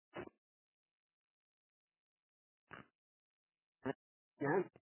نعم.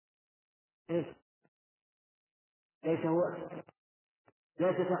 ايش؟ ليس هو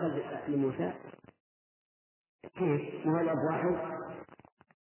ليس فقط لموسى. كيف؟ هو الأب واحد.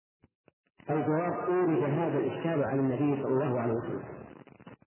 الجواب: أورد هذا الإشكال على النبي صلى الله عليه وسلم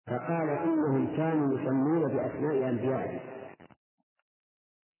فقال إنهم كانوا يسمون بأسماء أنبيائهم،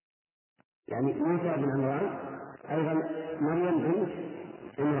 يعني موسى بن عمران، أيضا مريم بنت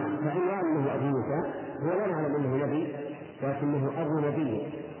عمران، فعمران أنه أبو موسى هو لا نعلم أنه نبي لكنه أبو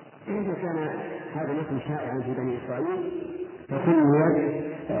نبي. إذا كان هذا الاسم شائعا في بني إسرائيل فسمي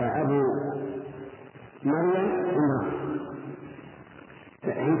أبو مريم عمران.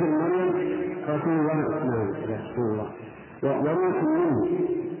 عيسى مريم رسول الله وروح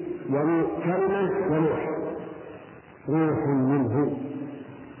منه، كلمة وروح، روح منه.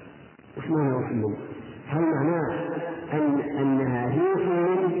 وش معنى روح منه؟ هل معناه أنها روح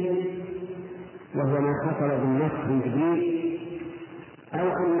منه وهو ما حصل بالنفس من جبريل، أو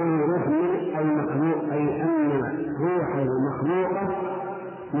أنه روح منه أي مخلوق، أي أن روحه مخلوقة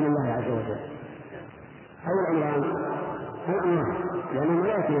من الله عز وجل، أو الأمران لأنه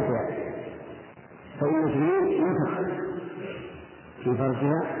لا يتنفع، فإن جبريل نفخ في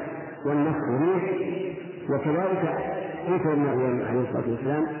فرجها والنفخ ريح، وكذلك عيسى بن مريم عليه الصلاة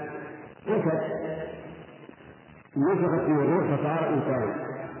والسلام جسد نفخت فيه الروح فصار إنسانا.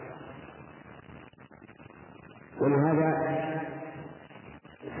 ولهذا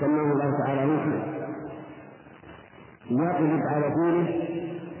سماه الله تعالى روحا يغلب على دينه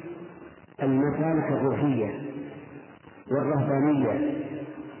المسالك الروحية والرهبانية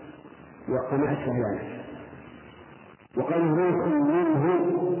وما أشبه ذلك. وقال روح منه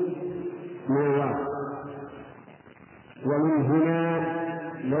من الله، ومن هنا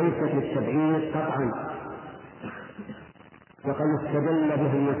ليست للتبعيد قطعا، وقد استدل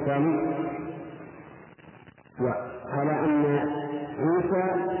به النساء على أن عيسى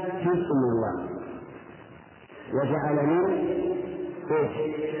جزء من الله، وجعل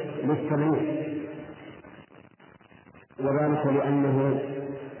للتبعيد، وذلك لأنه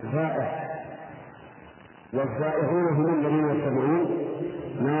ذائع، والذائعون هم الذين يتبعون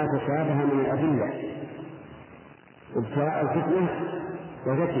ما تشابه من الأدلة ابتلاء الفتنة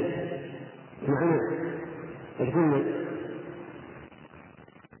وذكر معنى. تقول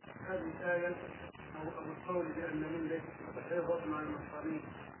هذه الآية أو القول بأن من ليس تحيض مع المصارين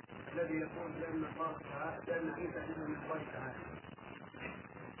الذي يقول بأن الله تعالى بأن عيسى ابن الله تعالى،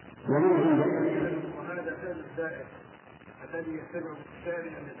 وهذا فعل الزائر الذي يتبع السائر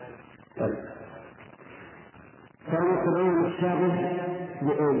عن الآية. فالمسلمين الشابه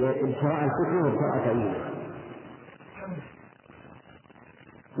بإبشاء الكفر وإبشاء تأويله.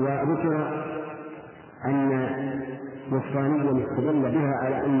 وذكر أن نصرانيا استدل بها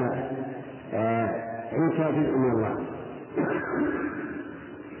على أن عيسى جزء من الله،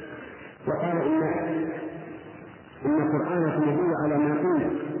 وقال إن القرآن يدل على ما قلنا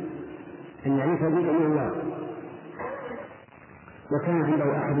أن عيسى جزء من الله. وكان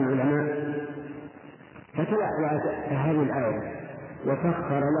عنده أحد العلماء فتلا هذه الآية: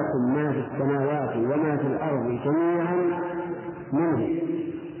 وسخر لكم ما في السماوات وما في الأرض جميعا منه.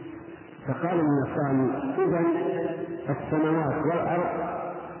 فقال النصارى: إذن السماوات والأرض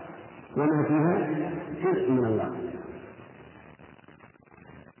وما فيها جزء من الله.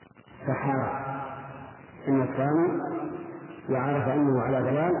 فحار النصارى وعرف أنه على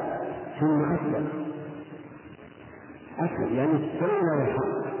ضلال ثم أسلم لأنه استمع له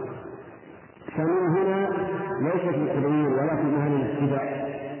الحق. فمن هنا ليس في التدوير ولا في مهن الاتباع،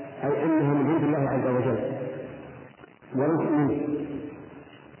 أي أنه من عند الله عز وجل وليس منه.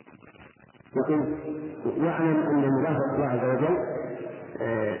 لكن يعلم أن مرافق الله عز وجل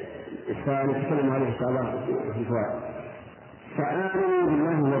سنتكلم عليه إن شاء الله في فوائد. فآمنوا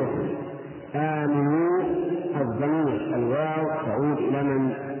بالله ورسوله. آمنوا الضمير الواو تعود إلى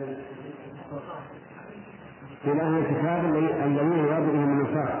من؟ إلى أهل الكتاب الذين يراد بهم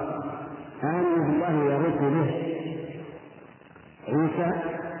النصارى. آمنوا بالله ورسوله، عيسى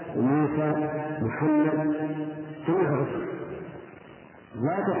وموسى محمد جميع الرسل.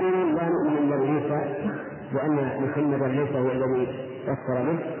 لا تقولوا لا نؤمن إلا بعيسى وأن محمدا ليس هو الذي أسر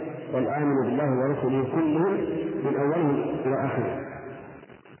به، بل آمنوا بالله ورسوله كلهم من أولهم إلى آخره.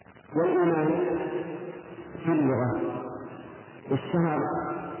 والإيمان في اللغة اشتهر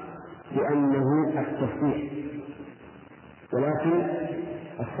بأنه التصديق، ولكن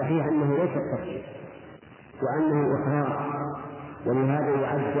الصحيح أنه ليس التصديق وأنه إقرار، ولهذا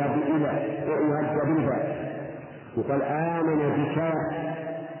يعد بالباء. يقال آمن بك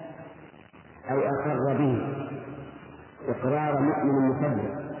أي أقر به، إقرار مؤمن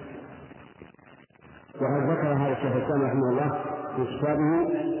مصدق. وقد ذكر هذا الشيخ الإسلام رحمه الله يشابه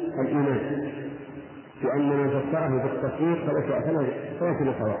الإيمان، لأن من فسره بالتصديق فليس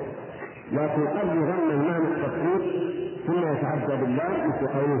بصواب، لكن قد يظن المعنى التصديق ثم يتعدى بالله مثل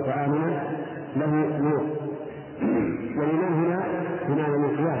قوله فآمن له نور. والإيمان هنا بمعنى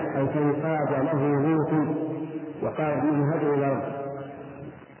الانقياد، أو تنقاد له نور وقال فيه هدوا إلى رب.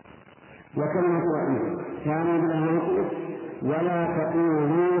 وكلمة ثاني بالله ولا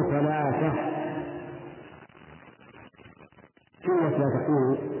تقولوا ثلاثة، كلمة لا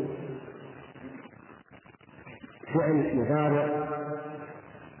تقولوا فعل مضارع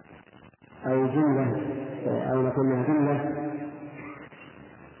أو جملة أو نقول جملة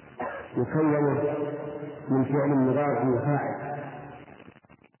مكونة من فعل مضارع وفاعل،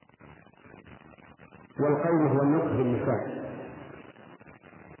 والقول هو النطق باللسان.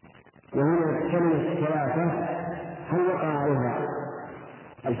 وهنا كلمة ثلاثة هل وقع عليها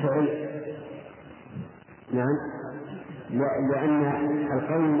الفعل؟ نعم، لأن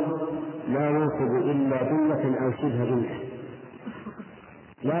القول لا ينصب إلا جملة أو شبه جملة،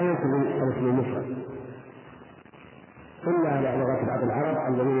 لا ينصب الاسم المفرد إلا على لغة بعض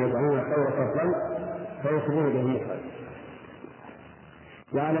العرب الذين يدعون القول صرفا فينصبون به المفرد.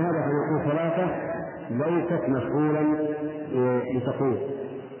 وعلى هذا فنقول ثلاثة ليست مفعولا لتقول،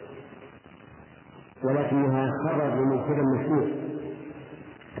 ولكنها خبر لمبتدأ مشهور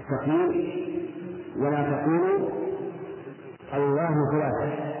التقدير ولا تقولوا الله ثلاثة،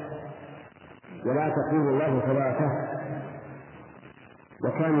 ولا تقول الله ثلاثة.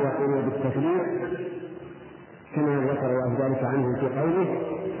 وكان يقول بالتثليث كما ذكر الله ذلك عنه في قوله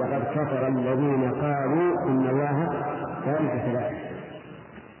وقد كفر الذين قالوا إن الله ثالث ثلاثة.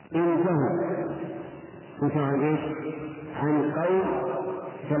 انتهى عن ايش؟ عن قول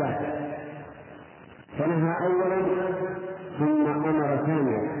ثلاثة، فنهى أولا ثم أمر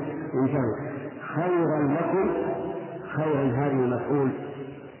ثانيا. انتهى خيرا لكم، خيرا هذه المفعول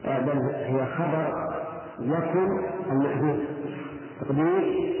بل هي خبر لكم المحذوف تقدير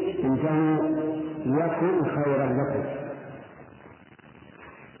انتهوا يكن خيرا لكم.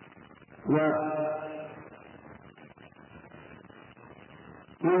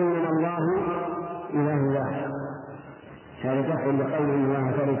 وإنما الله إله واحد، هذا دخل لقول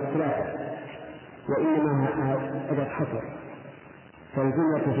الله ثلاثة، وإنما هذا حصر،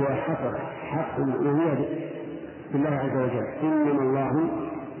 فالجملة فيها حصر حق الألوهية بالله عز وجل. إنما الله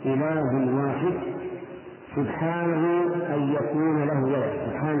إله واحد سبحانه أن يكون له ولد،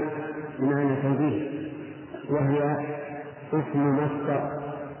 سبحانه بمعنى تنزيه، وهي اسم مصدر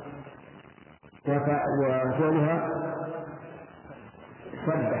وفعلها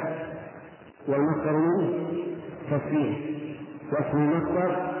سبح، والمصدر منه تسبيح، واسم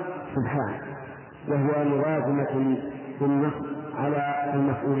المصدر سبحانه، وهو ملازمة بالنص على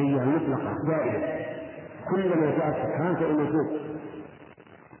المفعولية المطلقة دائما، كلما جاء سبحانه فإنه يكون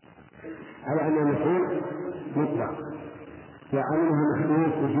على أن المفعول مطلق، وعلمها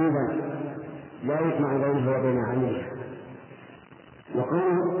محدود وجوبا لا يجمع بينه وبين عمله.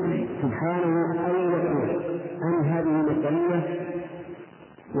 وقوله سبحانه أي يكون أن هذه المثالية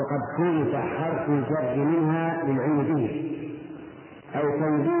وقد حذف حرف الجر منها للعلم به أو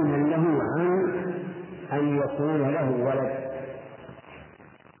تنزيها له عن أن يكون له ولد،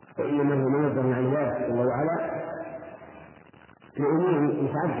 وإنما هو منزه عن ذلك جل وعلا لأمور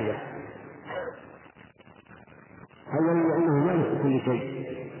متعددة. أولا لأنه مالك كل شيء،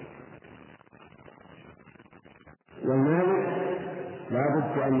 والمالك لا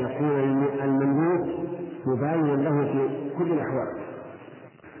بد أن يكون المملوك مباينا له في كل الأحوال.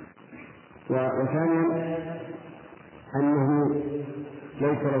 وثانيا أنه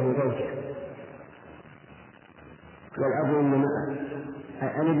ليس له زوجة، والأب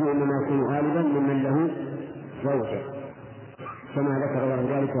الابن إنما يكون غالبا ممن له زوجة، كما ذكر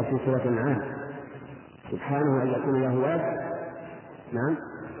الله ذلك في سورة الأنعام سبحانه أن يكون له ولد. نعم،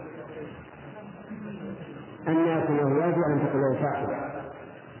 أن يكون له ولد وأن تكون له صاحبة.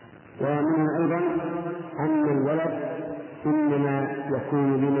 ومنها أيضا أن الولد إنما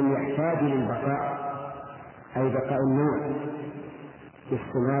يكون لمن يحتاج للبقاء، أي بقاء النوع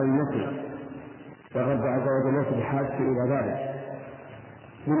باستمرار النسل، والرب عز وجل ليس بحاجة إلى ذلك.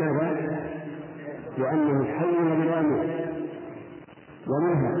 لماذا؟ لأنه حي بلا موت.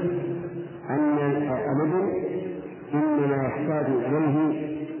 ومنها أن الابن إنما يحتاج إليه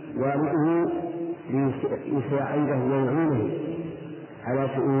والده ليساعده ويعينه على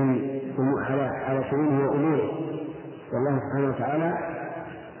شؤونه وأموره، والله سبحانه وتعالى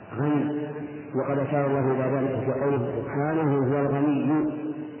غني، وقد أشار الله إلى ذلك في قوله سبحانه هو الغني.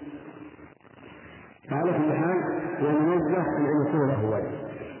 فعلى كل حال ينزه أن يكون له ولد،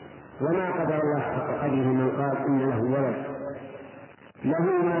 وما قدر الله حق قدره من قال إن له ولد، له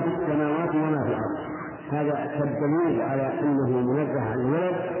ما في السماوات وما في الأرض. هذا كالدليل على أنه منزه عن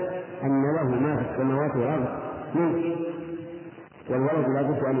الولد، أن له ما في السماوات والأرض ملك، والولد لا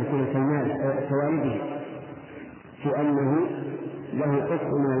بد أن يكون كوالده في أنه له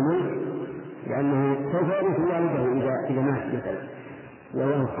قسط من الملك، لأنه سوف يرث والده إذا مات مثلا،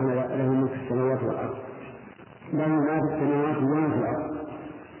 والله سبحانه له ملك السماوات والأرض، له ما في السماوات وما في الأرض.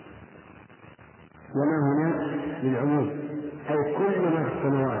 وما هنا للعموم، أي كل ما في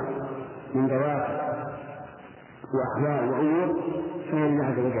السماوات من دواب وأحياء وأمور فهي لله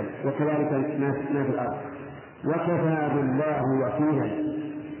عز وجل، وكذلك ما في الأرض. وكفى بالله وكيلا.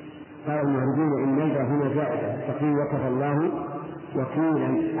 قال المعرضون إن نجد هنا زائدة تقول وكفى الله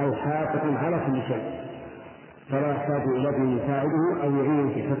وكيلا أو حافظا على كل شيء، فلا يحتاج إلى ابن يساعده أو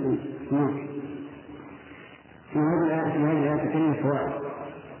يعينه في حكم ملك. في هذه الآية تكلم فوائد،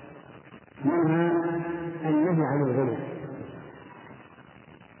 منها النهي عن الغلو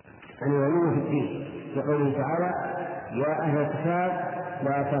في الدين، لقوله تعالى يا أهل الكتاب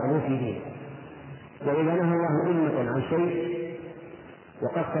لا تغلوا في دين. وإذا نهى الله أمة عن شيء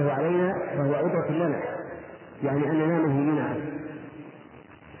وقصه علينا فهو عبرة لنا، يعني أننا منهيين عنه.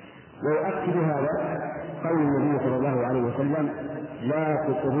 ويؤكد هذا قول النبي صلى الله عليه وسلم لا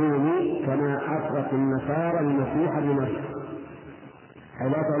تطروني كما أطرت النصارى المسيح ابن مريم، أي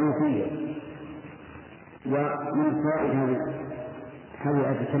لا تغلوا فيه. ومن فوائد هذه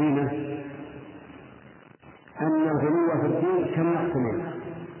الآية الكريمة أن الغلو في الدين كالنقص منه،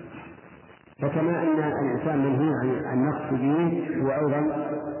 فكما أن الإنسان منهي عن النقص في دينه هو أيضا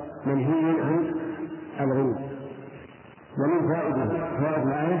منهي عن الغلو. ومن فوائد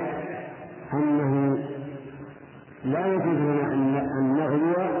الآية أنه لا يجوز لنا أن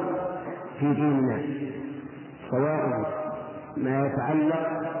نغلو في ديننا، سواء ما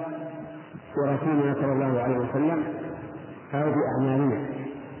يتعلق برسولنا صلى الله عليه وسلم أو بأعمالنا.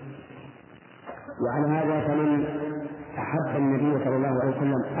 وعلى هذا فمن أحب النبي صلى الله عليه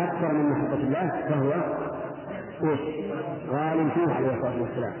وسلم أكثر من محبة الله فهو غال فيه عليه الصلاة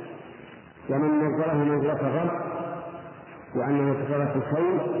والسلام. ومن نزله منزلة الرب وأنه تصرف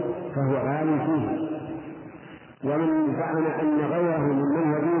الخير فهو غال فيه. ومن زعم أن غيره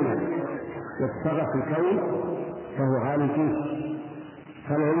ممن يدين يتصرف الكون فهو غال فيه.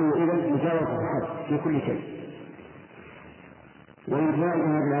 فالعلم إذن مجاوزة الحد في كل شيء. ومن فوائد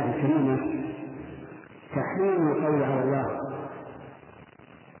هذه الآية الكريمة تحريم القول على الله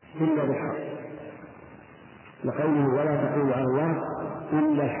إلا بالحق، لقوله ولا تقولوا على الله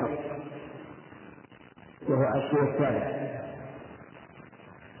إلا الحق، وهو الشيء الثالث.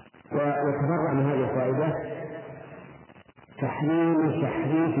 ويتفرع من هذه الفائدة تحريم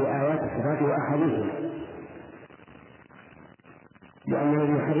تحريف آيات الصفات وأحاديثها، لأن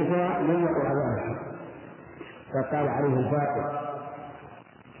الذي يحرفها لم يقل على الله الحق فقال عليه الباطل.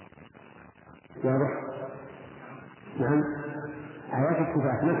 واضح؟ نعم. آيات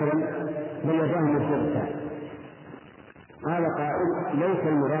الصفات مثلا من يداه مرفوعتان، قال قائل ليس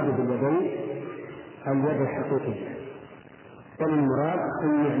المراد باليدين اليد الحقيقية، بل المراد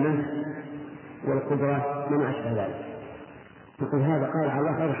النعمة والقدرة من أشبه ذلك. يقول هذا قال على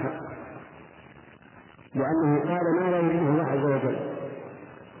الله غير حق، لأنه قال ما لا يريده الله عز وجل.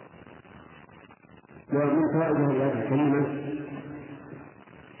 ومن فوائد هذه الآية الكريمة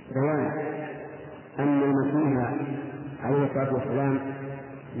بيان أن المسيح عليه الصلاة والسلام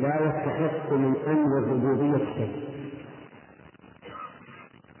لا يستحق من أمر الربوبية شيء.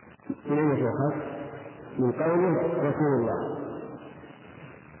 من أين يؤخذ؟ من قوله رسول الله.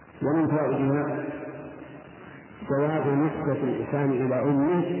 ومن فوائدها جواز نسبة الإنسان إلى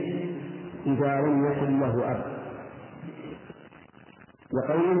أمه إذا لم يكن له أب،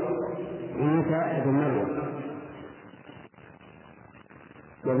 وقوله عيسى بن مريم،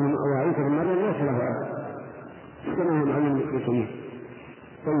 وعيسى بن مريم ليس له أب كما هو معلوم للمسلمين.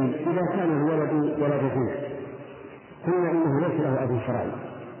 طيب إذا كان الولد ولد زنا قلنا إنه ليس له أب شرعي،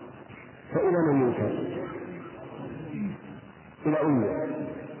 فإذا لم ينسب إلى أمه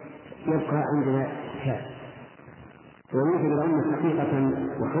يبقى عندنا شاذ، ويوجد الأمة حقيقة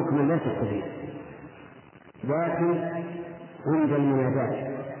وحكما لا تستطيع. لكن عند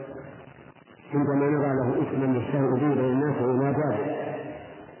المنادات عندما نرى له اسما يشتهر به بين الناس وينادى به،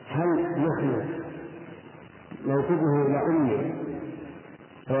 هل نحن ننسبه إلى أمه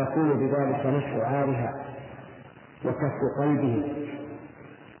ويكون بذلك نشر عارها وكف قلبه،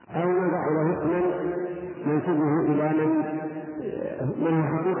 أو نضع له اسما ننسبه إلى من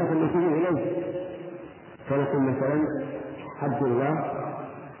هو حقيقة نسبه إليه، فنقول مثلا عبد الله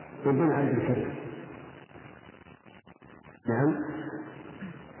ابن عبد الكريم. نعم.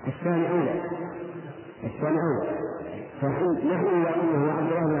 الثاني أولى فنحن لأنه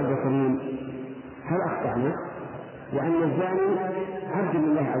عبد الله بن عبد الكريم هل أخطأنا؟ وأن الزاني عبد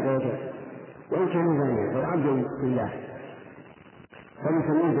لله عز وجل، وإن كان زانيا فهو عبد لله،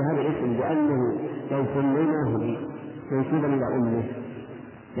 فنسميه بهذا الاسم لأنه لو سميناه منسوبا إلى أمه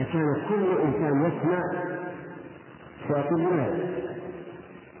لكان كل إنسان يسمع سيكون له،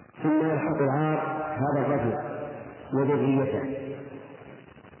 ثم يلحق العار هذا الرجل وذريته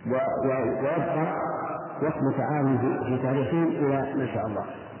ويبقى واسم تعالى في تاريخهم إلى ما شاء الله.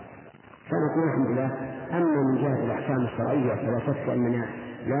 فنقول الحمد لله أما من جهة الأحكام الشرعية فلا شك أننا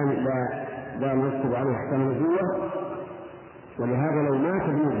لا نرتب عليه أحكام النبوة، ولهذا لو مات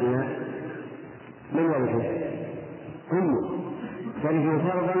ابن الزنا من ولده كله فلذي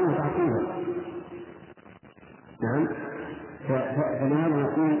فرضا وتعقيبا. نعم. فلهذا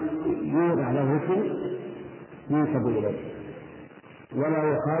نقول يوضع له اسم ينسب إليه ولا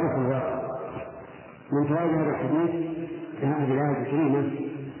يخالف الواقع. من فوائد هذا الحديث في هذه الآية الكريمة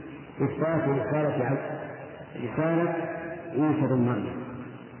إثبات رسالة عيسى بن مريم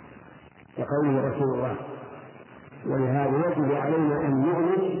وقوله رسول الله، ولهذا يجب علينا أن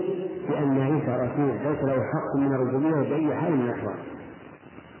نؤمن بأن عيسى رسول ليس له حق من الربوبية بأي حال من الأحوال.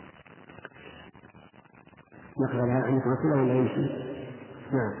 نقرأ لها عن رسوله ولا يمشي؟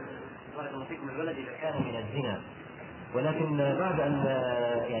 نعم. بارك الله فيكم. الولد إذا كان من الزنا ولكن بعد أن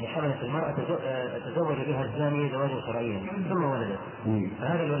يعني حملت المرأة تزوج بها الزاني زواجا شرعيا ثم ولدت،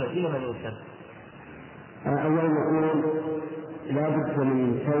 فهذا الولد إلى من ينسب؟ أولا نقول لا بد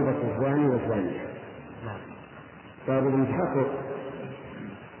من توبة الزاني والزانية. نعم. لابد من تحقق.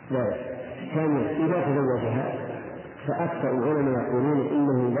 لا ثانيا إذا تزوجها فأكثر العلماء يقولون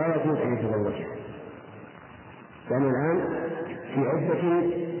إنه لا يجوز أن يتزوجها، لأن الآن في عدة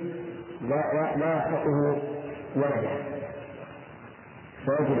لا يحققه ولده،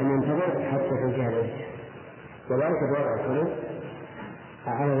 فيجب أن ينتظر حتى تنتهي العدة، وذلك بوضع الحدود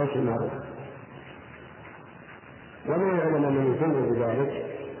على وجه المعروف. ومن العلماء من يسمى بذلك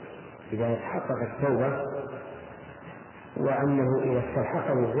إذا تحققت التوبة وأنه إذا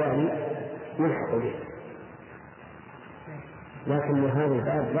استلحقه الزاني يلحق به، لكن هذا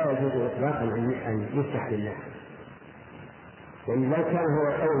الباب لا يجوز إطلاقا أن يفتح لله، لأن لو كان هو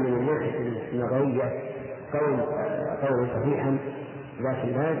قول من الناحية النظرية قول صحيحا، لكن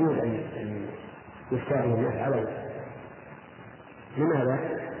لا يجوز أن يستعمل الناس عليه. لماذا؟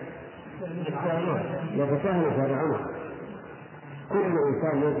 يتساهل شرع عمر. كل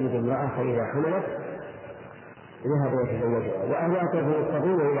إنسان يجد امرأة فإذا حملت ذهب وتزوجها، وأهلها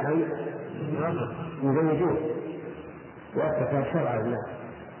يضطرون إلى أن يزوجوه وأتى شرع الله.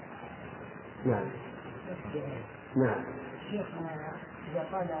 نعم. نعم. شيخ إذا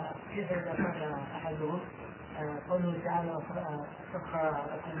قال أحدهم قوله تعالى سخر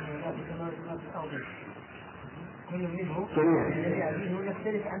لكم ما في السماوات وما في الأرض كل منه جميعا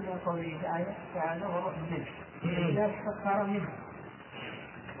يختلف عن قوله في الآية تعالى وروح منه إذا سخر منه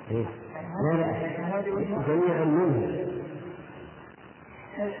جميعا منه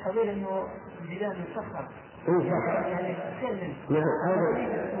قبل أنه البلاد مسخر يعني كلمة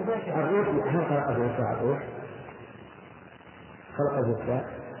الروح هل خلق الإنسان الروح؟ خلق الإنسان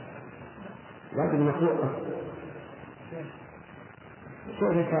لكن مخلوقه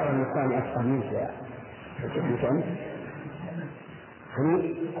كيف صار الإنسان أكثر منك يا شيخ حميد؟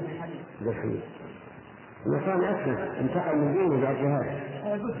 بالحميد الإنسان أكثر انتقل من دينه إلى جهاز.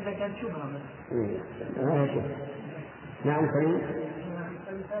 أنا قلت لك أن شبهه هذا شيء. نعم سليم.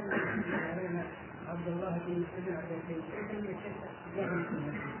 عبد الله بن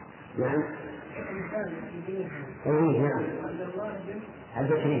نعم. نعم.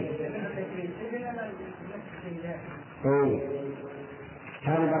 عبد الكريم.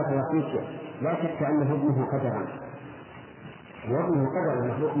 هذا بارك الله فيك لا شك أنه ابنه قدرا، وابنه قدر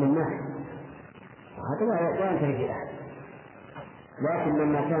مخلوق من ناحية وهذا لا ينتهي في أحد، لكن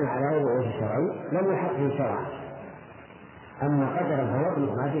لما كان على وجه شرعي لم يحقه شرعا، أما قدرا فهو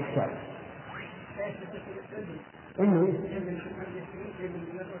ابنه ما في إشكال. إنه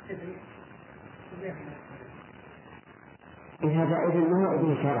هذا إذن هو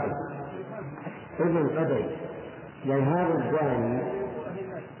ابن شرعي ابن قدري، يعني هذا الزاني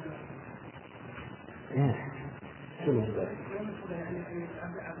شنو هذا؟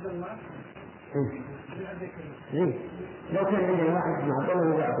 لو كان عندنا واحد مع عبد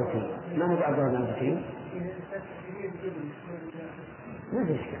الله بن عبد الكريم ما هو عبد الله بن عبد الكريم ما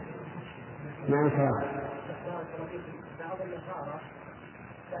في إشكال. نعم صراحة. بعض النصارى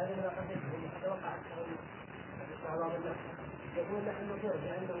تعلمنا قدسهم حتى وقع يقول نحن نقر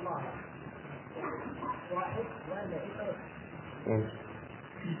بأن الله واحد وأن عيسى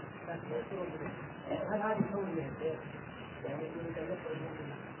هل هذه تولية يعني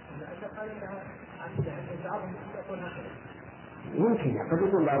قال انها عند بعضهم يكون هكذا. يمكن قد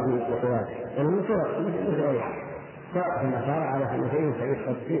يكون بعضهم يقول لأنه فرق مثل أي فرق في النصارى على سنتين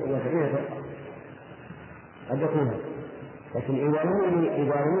وسبعين قد يكون، لكن إذا لم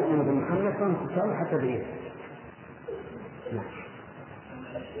يؤمن بمحمد فهم كفار حتى بإيه.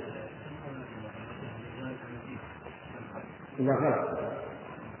 إذا غلط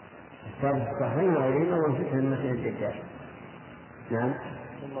الثالث الصحيح وغيرهما وانفتح المسيح الدجال. نعم.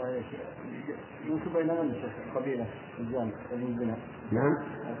 يوسف بين قبيلة الزاني والزنا. نعم.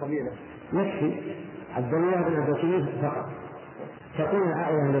 القبيلة. يكفي عبد الله بن عبد فقط تكون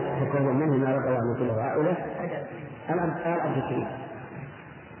العائلة التي تكون منه ما رضي الله كله عائلة العبد الكريم.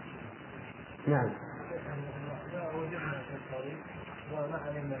 نعم.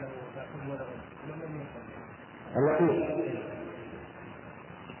 اللطيف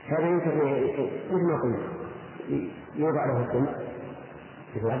هذا يمكن مثل ما قلنا يوضع له السم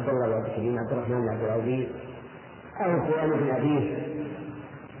مثل عبد الله وعبد الكريم عبد الرحمن وعبد العزيز أو فلان بن أبيه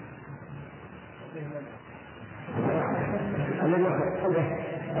الذي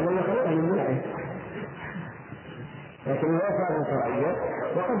يخلقه من منعه، لكن هو صار شرعيا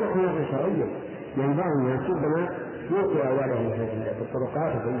وقد يكون غير شرعيا. ينبغي أن يصيبنا يوقع أولهم في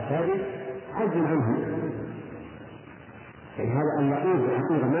الطرقات وفي المساجد عزم عنهم. يعني هذا اللطيف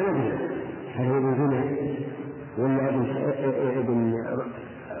الحقيقة ما ندري هل هو ابن زنا ولا ابن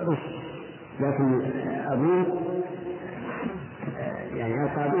رشد، لكن أبوه يعني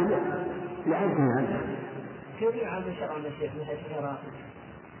القابل لعزم عنه. كيف يعامل شرع الشيخ من حيث الشرع؟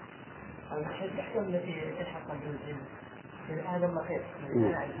 الأحكام التي تلحق بالزنا هذا اللطيف.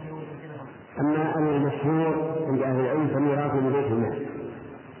 أما المشهور عند أهل العلم فميراثه ببيت المال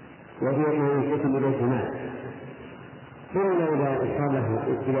وديته ينشئ ببيت المال، إلا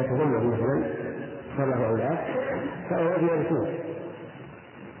إذا تزوج مثلا صار له أولاد فهو يرثون،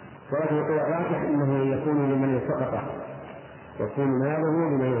 ولكن الراجح أنه يكون لمن سقطه، يكون ماله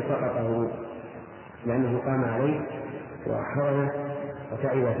لمن سقطه لأنه قام عليه وحرمه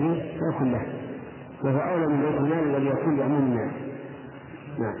وتعب فيه فيكون له، وهو أولى من بيت المال الذي يكون لعموم الناس.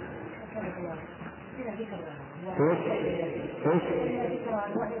 نعم.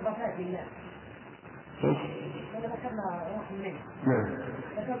 ايش؟ أنا ذكرنا واحد منه. نعم.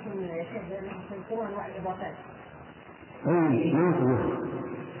 ذكرتم يا شيخ بأنهم يذكرون أنواع الإضافات. أي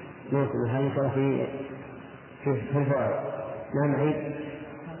ممكن هذه ترى في الفوائد. نعم عيد.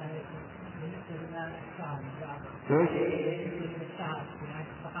 ايش؟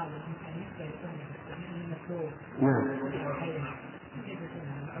 نعم.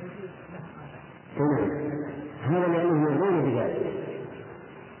 هذا لأنه يرون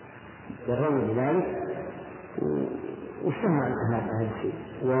بذلك واشتهر هذا الشيء،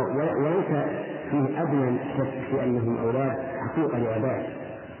 وليس فيه أدنى شك في أنهم أولاد حقيقة لعباد،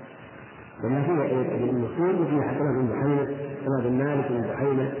 وما فيه المسلم وفيه حتى بن بحينة كما بن مالك بن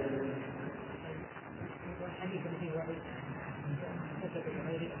بحينة.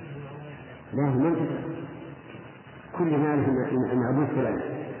 لا من كل مالك من أبوه فلان.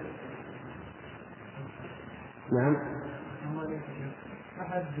 نعم.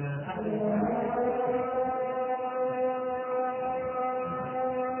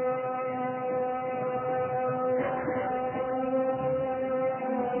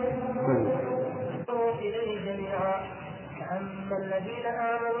 أما الذين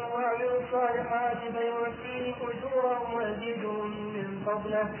آمنوا وعملوا الصالحات فيوفيهم أجورهم ويزيدهم من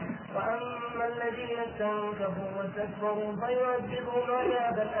فضله، وأما الذين استنكفوا واستكبروا فيعذبهم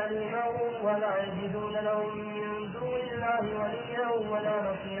عذابا أليما ولا يجدون لهم من دون الله وليا ولا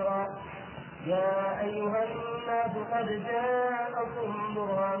نصيرا. يا أيها الناس قد جاءكم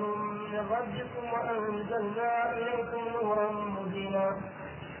برهان من ربكم وأنزلنا إليكم نورا مبينا.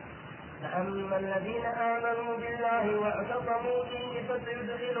 فأما الذين آمنوا بالله واعتصموا به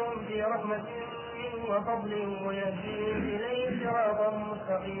فسيدخلهم في رحمة منه وفضله ويهديهم إليه صراطا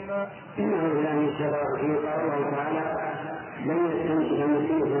مستقيما. إنه قال الله تعالى: لن يستنكف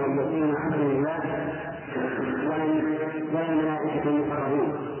المسيح والذين آمنوا بالله ولا الملائكة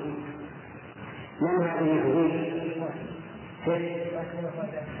المقربون. من هذه الحديث؟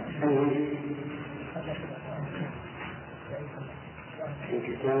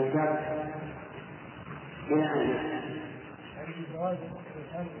 إلى أين؟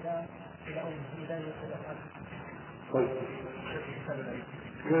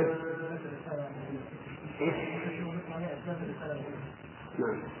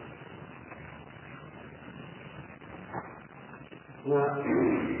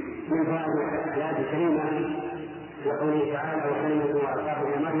 ومن فوائد الآيات الكريمة وقوله تعالى: وكلمة وألقاها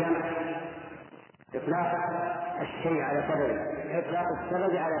إلى مريم إطلاق الشيء على سببه، إطلاق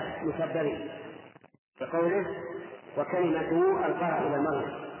السبب على مسببه، كقوله وكلمته ألقاها إلى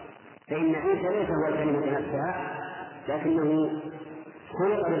المريم، فإن عيسى ليس هو الكلمة نفسها لكنه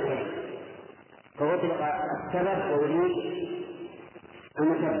خلق بالكلمة، فأطلق السبب وأريد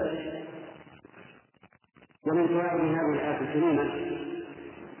المسبب. ومن فوائد هذه الآية الكريمة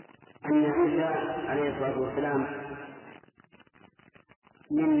أن عيسى عليه الصلاة والسلام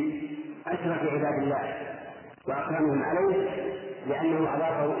من أشرف عباد الله وأكرمهم عليه، لأنه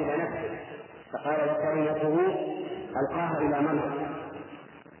أضافه إلى نفسه، فقال وكلمته ألقاها إلى مريم،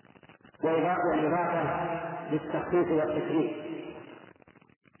 والإضافة للتخصيص والتكريم.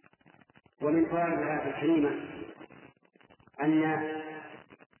 ومن فوائد الآية الكريمة أن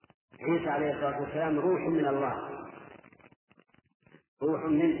عيسى عليه الصلاة والسلام روح من الله، روح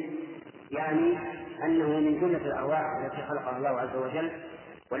منه، يعني أنه من جملة الأرواح التي خلقها الله عز وجل،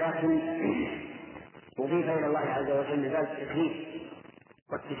 ولكن أضيف إلى الله عز وجل من ذلك التكريم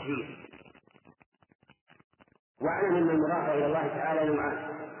والتشريف. واعلم أن المضاف إلى الله تعالى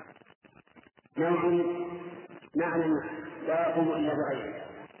نوعان: نوع معنى لا يقوم إلا بغيره،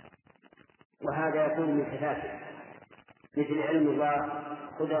 وهذا يكون من صفاته، مثل علم الله،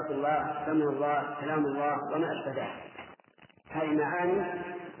 قدرة الله، سمع الله، كلام الله وما أشبه. هذه المعاني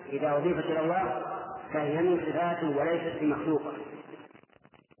إذا أضيفت إلى الله فهي من صفاته وليست بمخلوقة.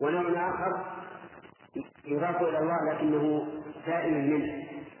 ونوع آخر يضاف إلى الله لكنه سائل منه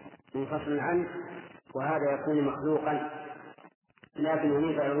منفصل عنه، وهذا يكون مخلوقا لكن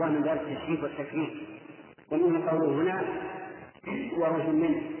يضيف إلى الله من ذلك التشريف والتكريم. ومنه قوله هنا وروح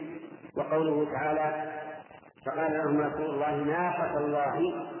منه، وقوله تعالى فقال لهم رسول الله ناقة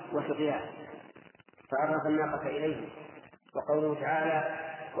الله وسقياها فأغرق الناقة إليه. وقوله تعالى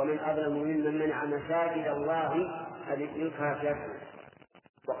ومن أظلم ممن منع مساجد الله أن يذكر في اسمه.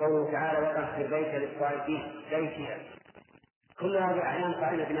 وقوله تعالى وطهر بيت للطائفين بيتها. كل هذه أحيان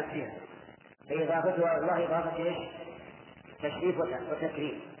قائمة بنفسها، فإضافتها إلى الله إضافة إيش؟ تشريف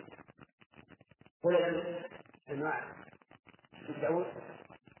وتكريم. قل الأنواع تبدأون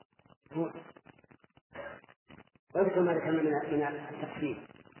واذكر ما ذكرنا من التقسيم.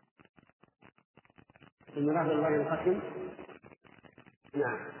 المضاف إلى الله ينقسم.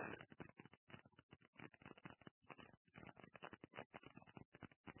 نعم.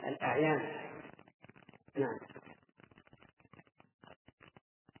 الأعيان. نعم.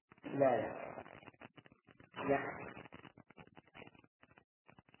 لا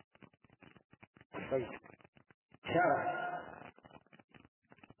طيب شرع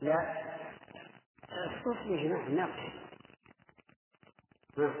لا الصوت يا جماعة ناقش.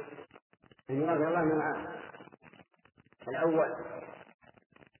 المضاف إلى الله نوعان: الأول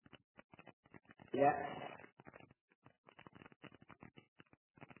لا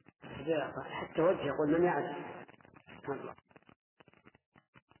حتى وجه يقول من يعرف الله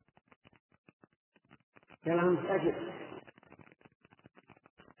يلا مستأجر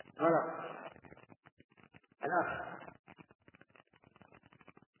غلط. الآخر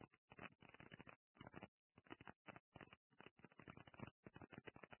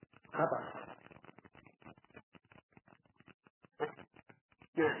خطأ.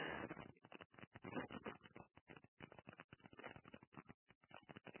 نعم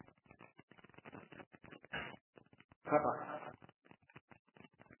خطأ.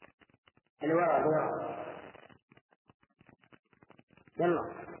 الوراء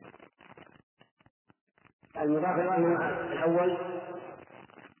يلا. المضاف إلى الله الأول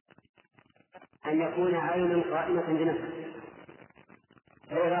أن يكون عينا قائمة بنفسه،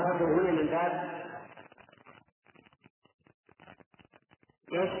 فإضافته هنا من باب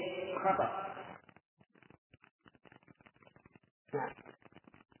إيش؟ خطأ. نعم.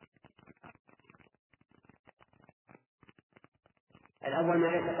 الأول ما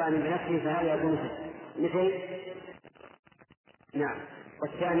ليس قائما بنفسه فهذا يكون مثل. نعم.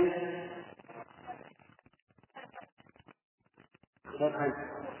 والثاني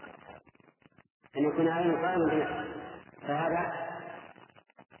أن يكون عينا قائما بنفسه، فهذا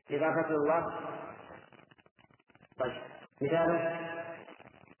إضافة الله. طيب مثاله.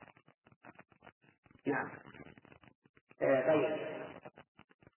 نعم. طيب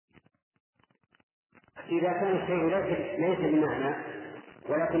إذا كان الشيء ليس بمعنى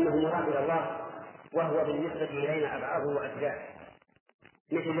ولكنه مضاف إلى الله وهو بالنسبة إلينا أبعاده وأجزاء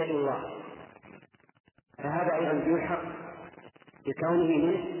مثل يد الله، فهذا أيضا يلحق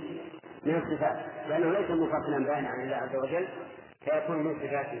بكونه من الصفات، لأنه ليس منفصلا بيانا عن الله عز وجل فيكون من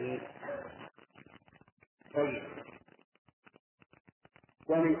صفاته. طيب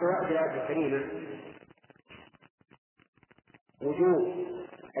ومن فوائد الآية الكريمة وجوب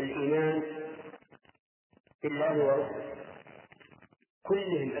الإيمان بالله الله ورسله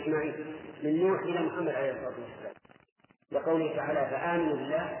كلهم أجمعين من نوح إلى محمد عليه الصلاة والسلام، لقوله تعالى فآمنوا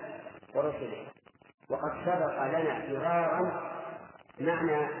بالله ورسله. وقد سبق لنا مرارا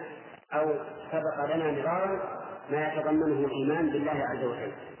معنى أو سبق لنا مرارا ما يتضمنه الإيمان بالله عز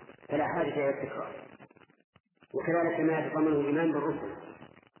وجل، فلا حاجة إلى التكرار. وكذلك ما يتضمنه الإيمان بالرسل.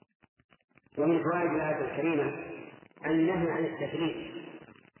 ومن فوائد الآية الكريمة النهي عن التثليث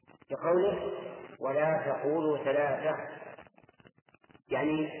بقوله ولا تقولوا ثلاثة،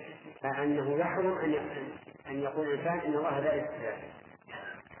 يعني أنه يحرم أن يقول الإنسان إن الله ثالث ثلاثة،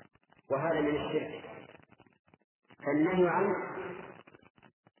 وهذا من الشرك. فالنهي عنه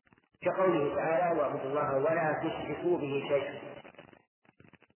كقوله تعالى واعبدوا الله ولا تشركوا به شيئا.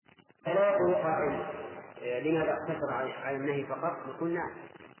 فلا يقول قائل لماذا اقتصر على النهي فقط؟ يقول نعم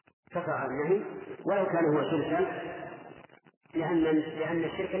اقتصر على النهي ولو كان هو شركا، لأن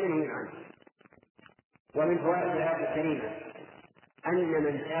الشرك منهي عنه. ومن فوائد الآية الكريمة أن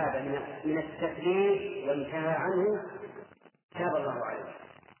من تاب من التثليث وانتهى عنه تاب الله عليه.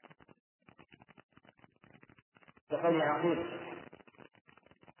 فقال يعقوب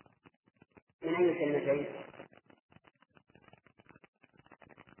من أي كلمتين؟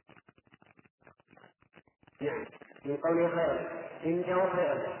 نعم من قوله خيرا إنه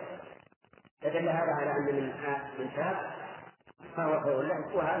خيرا، فدل هذا على أن من تاب فهو خير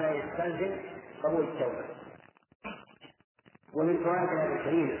له، وهذا يستلزم قبول التوبة. ومن فوائد هذه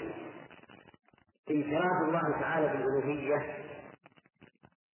الكريمة انفراد الله تعالى بالألوهية.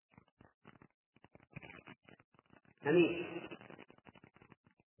 أمين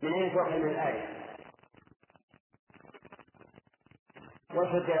من أين توقع من الآية؟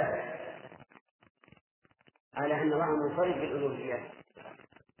 وجه الدلالة على أن الله منفرد بالألوهية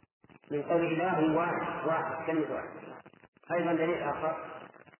من قول إله واحد كلمة واحد. أيضا دليل آخر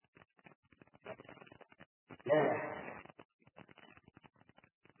لا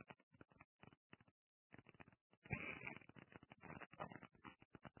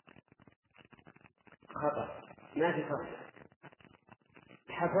خطأ ما في فرق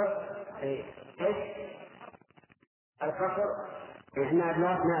حفر ايش القصر احنا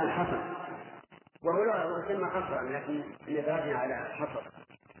ادلاتنا الحفر وهو لا يسمى قصرا لكن ندرجنا على الحفر.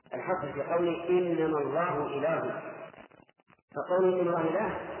 الحفر في قوله انما الله اله، فقوله ان الله اله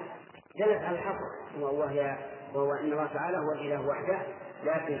جلس على الحفر وهو ان الله تعالى هو الاله وحده،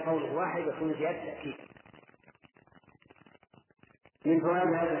 لكن قوله واحد يكون زيادة تأكيد. من فوائد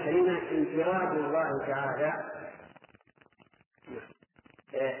هذه الكلمة انفراد الله تعالى.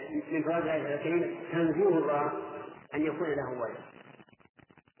 من فوائد هذه الكلمة تنزيه الله أن يكون له ولد،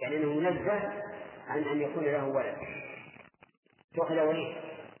 يعني أنه منزه عن أن يكون له ولد. تأخذ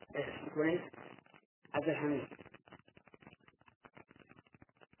ولي عبد الحميد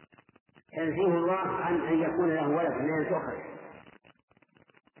تنزيه الله عن أن يكون له ولد من أن تأخذ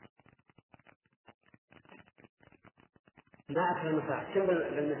ما أكثر المساعد كم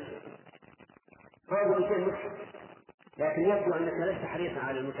بالنسبة فوق 200 مسلم، لكن يبدو أنك لست حريصا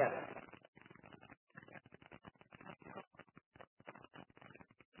على المتابعة.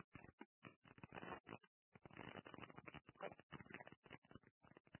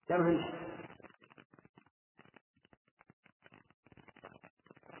 تمام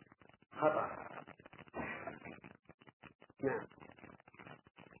خطأ. نعم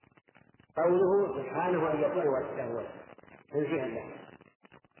قوله سبحانه أن يكون له ولد تنزيها له.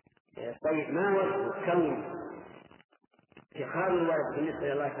 طيب ما وجه كون اتخاذ الولد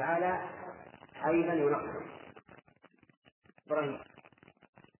بالنسبة لله تعالى أيضا ينقص؟ إبراهيم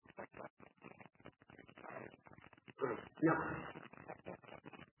نقص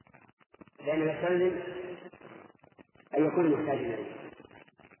لأنه يستلزم أن يكون محتاجا إليه.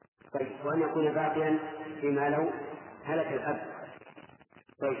 طيب وأن يكون باقيا فيما لو هلك الأب.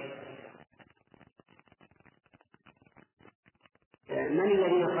 طيب من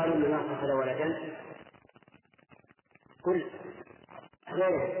الذين قالوا ان الله اتخذ ولدا؟ قل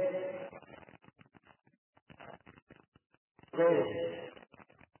غيره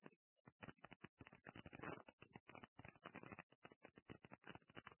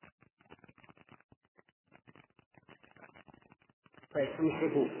طيب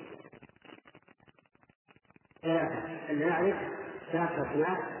يشركون ثلاثة اللي نعرف ثلاثة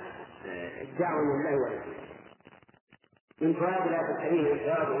أسماء ادعوا من الله ولد. من فوائد الآية الكريمة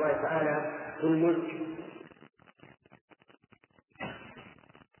إخبار الله تعالى في الملك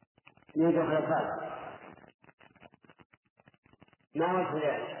من خلقات. ما وجه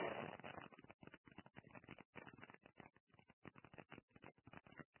ذلك؟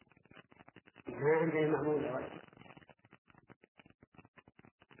 ما عندنا معمول يا ولد.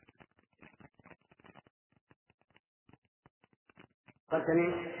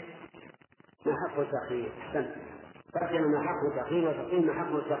 قدم ما حق التأخير. أحسنت، قدم ما حق التأخير وتقديم ما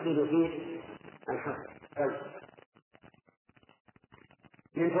حق التأخير فيه الحق.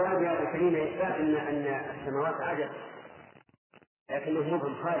 من فوائد هذا الكريم إثبات أن السماوات عدد، لكنه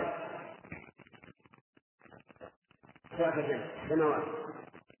مبهم خالص. ثابتا السماوات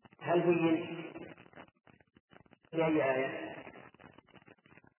هل بين في أي آية؟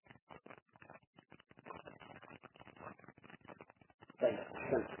 طيب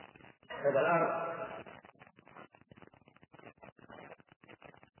أحسنت. هذا الأرض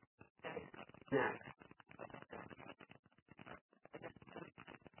نعم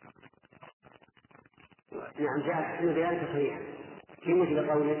نعم جاء في بيان تصريح في مثل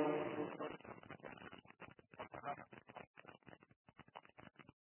قوله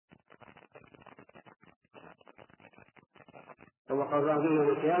وقال الله يوم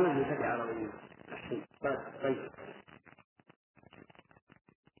القيامة من فتح عربية. طيب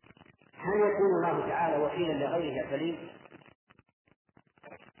هل يكون الله تعالى وكيلا لغيره سليم؟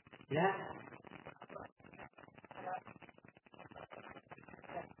 لا،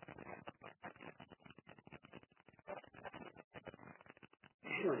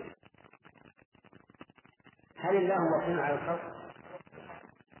 هل الله وكيل على الخلق؟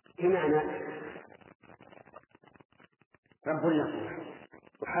 بمعنى رب لهم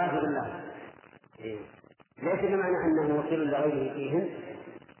وحافظ لهم، ليس بمعنى أنه وكيل لغيره فيهم.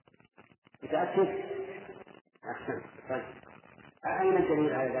 متأكد؟ أحسن. طيب أين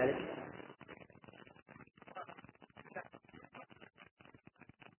الدليل على ذلك؟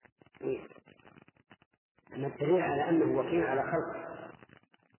 أن الدليل على أنه وكيل على خلق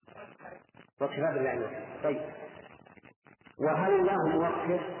وكفى بالله وكيل. طيب وهل الله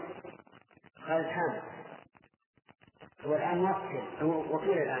موكل؟ قال الحامد هو الآن موكل، هو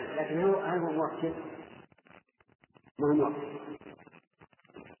وكيل الآن، لكن هل هو موكل؟ ما هو موكل.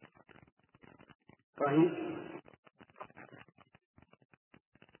 طيب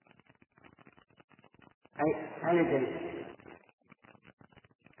أين الدليل؟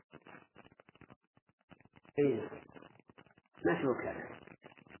 ما شو كذا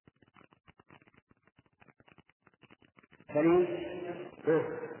سليم؟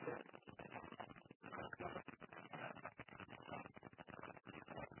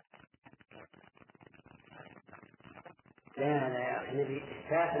 لا يا أخي نبي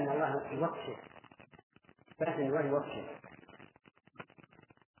إثبات أن الله يوكل، إثبات أن الله يوكل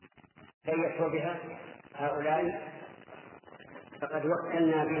كي يكفر بها هؤلاء فقد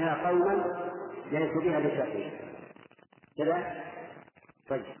وكلنا بها قوما ليسوا بها بشرعين كذا.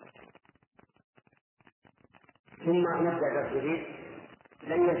 طيب ثم نبدأ بالجديد.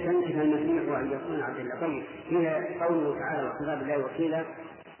 لن يستنكف المسيح أن يكون عبد الله. طيب فيها قوله تعالى وكفى بالله وكيلا،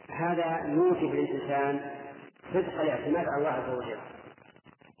 هذا يوجب للإنسان صدق الاعتماد على الله عز وجل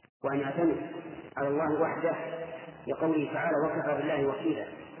وأن يعتمد على الله وحده لقوله تعالى وكفى بالله وكيلا.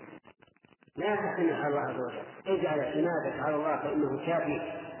 لا تعتمد على الله عز وجل، اجعل اعتمادك على الله فإنه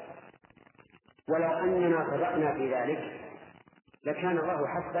كافي. ولو أننا صدقنا في ذلك لكان الله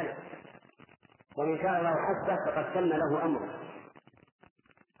حسبنا، ومن كان الله حسبه فقد تم له أمره.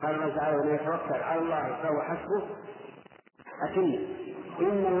 قال الله تعالى ومن يتوكل على الله فهو حسبه أتم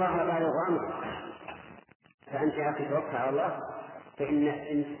إن الله بالغ أمره. فأنت يا أخي توكل على الله، فإن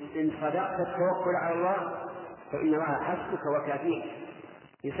إن صدقت التوكل على الله فإن الله حسبك وكافيك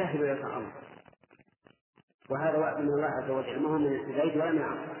يسهل لك الأمر. وهذا وعد من الله عز وجل ما هو من زيد ولا من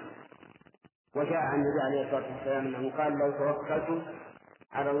عمرو. وجاء عن النبي عليه الصلاة والسلام أنه قال لو توكلتم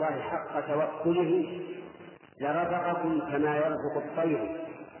على الله حق توكله لرزقكم كما يرزق الطير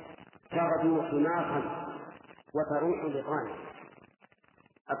تغدو خماصا وتروح بطانا.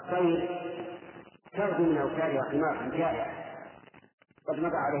 الطير تغدو من أوكارها خماصا جائع قد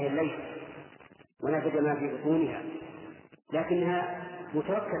مضى عليه الليل ونفد ما في بطونها، لكنها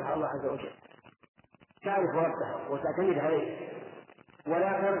متوكلة على الله عز وجل، تعرف ربها وتعتمد عليه،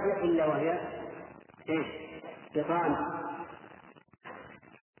 ولا ترجع إلا وهي بطان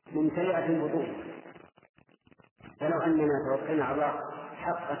ممتلئة البطون. فلو أننا توكلنا على الله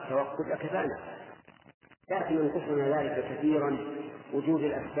حق التوكل لكفانا، لكن ينقصنا ذلك كثيرا وجود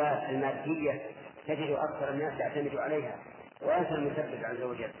الأسباب المادية تجد أكثر الناس يعتمد عليها وأنسى المسبب عز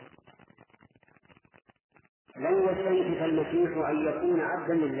وجل. لن يستنكف المسيح أن يكون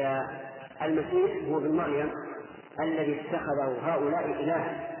عبدا لله. المسيح هو ابن مريم الذي اتخذه هؤلاء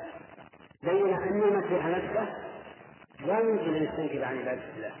إلها، بين أن المسيح نفسه لا يمكن أن يستنكف عن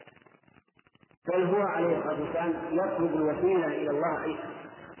عبادة الله، بل هو عليه الصلاة والسلام يطلب الوسيلة إلى الله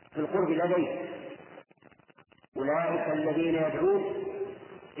في القرب لديه. أولئك الذين يدعون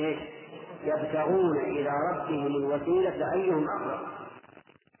يبتغون إلى ربهم الوسيلة أيهم أقرب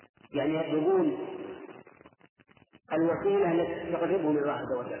يعني يطلبون الوسيلة التي تقربهم إلى الله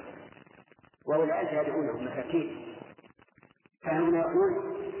عز وجل، وأولئك يدعونهم مساكين. فهنا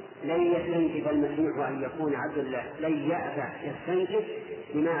يقول لن يستنكف المسيح أن يكون عبد الله، لن يأبى، يستنكف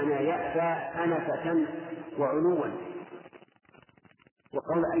بمعنى يأبى أنفة وعلوا.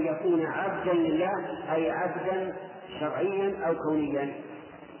 وقول أن يكون عبدا لله أي عبدا شرعيا أو كونيا؟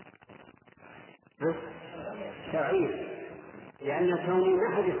 شرعيا، لأن الكوني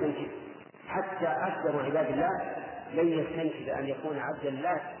ما حد يستنكف، حتى أكبر عباد الله لن يستنكف أن يكون عبدا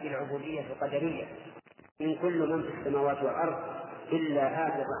لله بالعبودية القدرية. إن كل من في السماوات والأرض إلا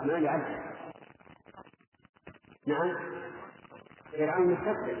آتي الرحمن عبدا. نعم، فرعون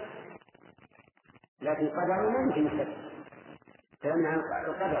مستكبر، لكن قدره ما يمكن يستكبر، لأن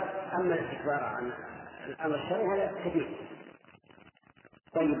القدر. أما الاستكبار عن الأمر الشرعي هذا كثير.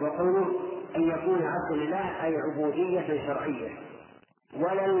 طيب، وقوله أن يكون عبد لله أي عبودية شرعية.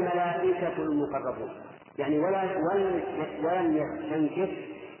 ولا الملائكة المقربون، يعني ولم يستنكف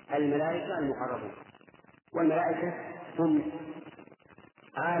الملائكة المقربون. والملائكة هم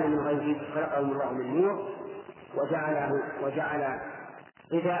عالم الغيب خلقهم الله من نور وجعل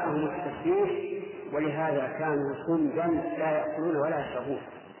غذاءهم التسبيح، ولهذا كانوا صمدا لا يأكلون ولا يشربون.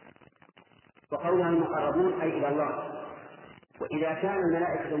 وقولها المقربون أي إلى الله. وإذا كان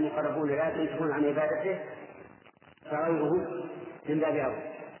الملائكة المقربون لا ينتهون عن عبادته فغيرهم من باب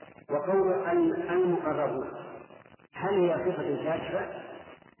أولى. وقول المقربون هل هي صفة كاشفة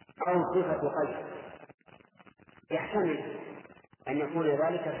أو صفة قيد؟ يحتمل أن يكون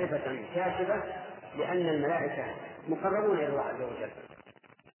ذلك صفة كاشفة لأن الملائكة مقربون إلى الله عز وجل،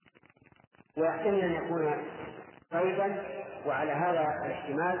 ويحتمل أن يكون قيدا، وعلى هذا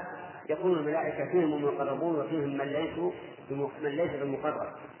الاحتمال يكون الملائكة فيهم المقربون وفيهم من ليس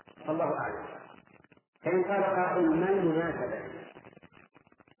بالمقرب، فالله أعلم. فإن قال قائل ما المناسبة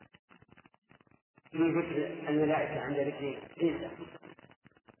في ذكر الملائكة عند ذكر عيسى؟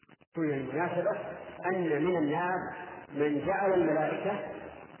 كل المناسبة أن من الناس من جعل الملائكة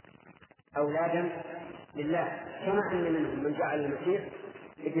أولادا لله، كما أن منهم من جعل المسيح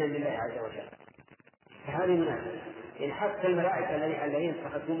ابنا لله عز وجل. فهذه مناسبة، إن حتى الملائكة الذين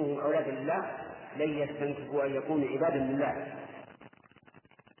اتخذتموهم أولادا لله لن يستنكفوا أن يكونوا عبادا لله.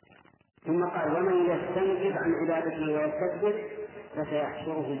 ثم قال ومن يستنكف عن عبادته ويستكبر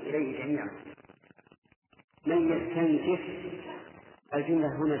فسيحشرهم إليه جميعا. من يستنكف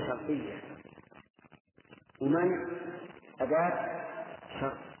الجملة هنا شرطية، ومن أداة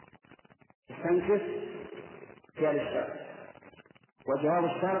شرط، يستنكف فعل الشرط، وجواب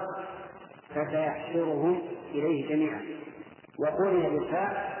الشرط فسيحشرهم إليه جميعا. وقرن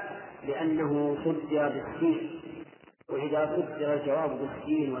بالفاء لأنه صدر بالسين، وإذا صدر الجواب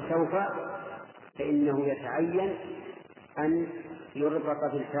بالسين وسوف فإنه يتعين أن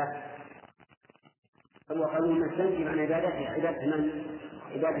يربط بالفاء. وقالوا من يستنكف عن عبادته، عبادة من؟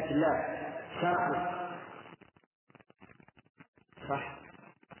 عبادة الله شرعا، صح،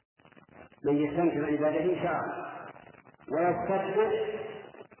 من يستنكف عن عبادته شرعا، ويستكبر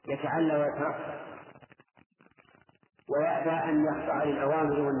يتعلى ويترفع ويأبى أن يخضع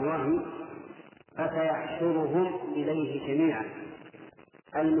للأوامر والنواهي فسيحشرهم إليه جميعا.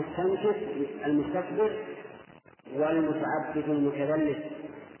 المستكبر والمتعبد المتذلل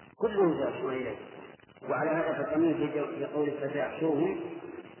كلهم سيحشرون إليه. وعلى هذا فالضمير في قول فسيحشرهم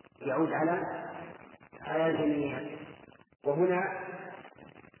يعود على الجميع. وهنا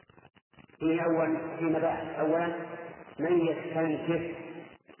في مباحث. أولا من يستنكف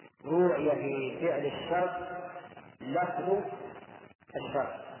روعي في فعل الشر لفظ الشر.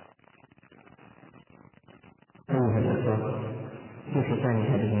 أيها الأخوة، في ختام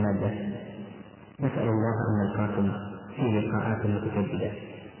هذه المادة نسأل الله أن نلقاكم في لقاءات متجددة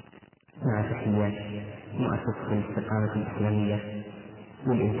مع تحيات مؤسسة الاستقامة الإسلامية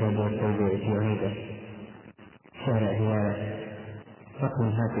للإنتاج والتوزيع في عنيزة شارع عيالة. رقم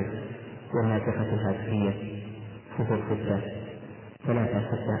الهاتف والناطقة الهاتفية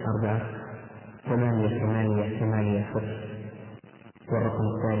 0664 والرقم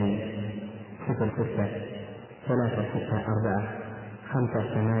الثاني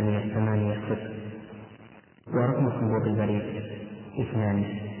 0634 ورقم صندوق البريد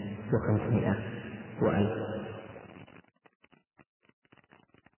 2500 و1000.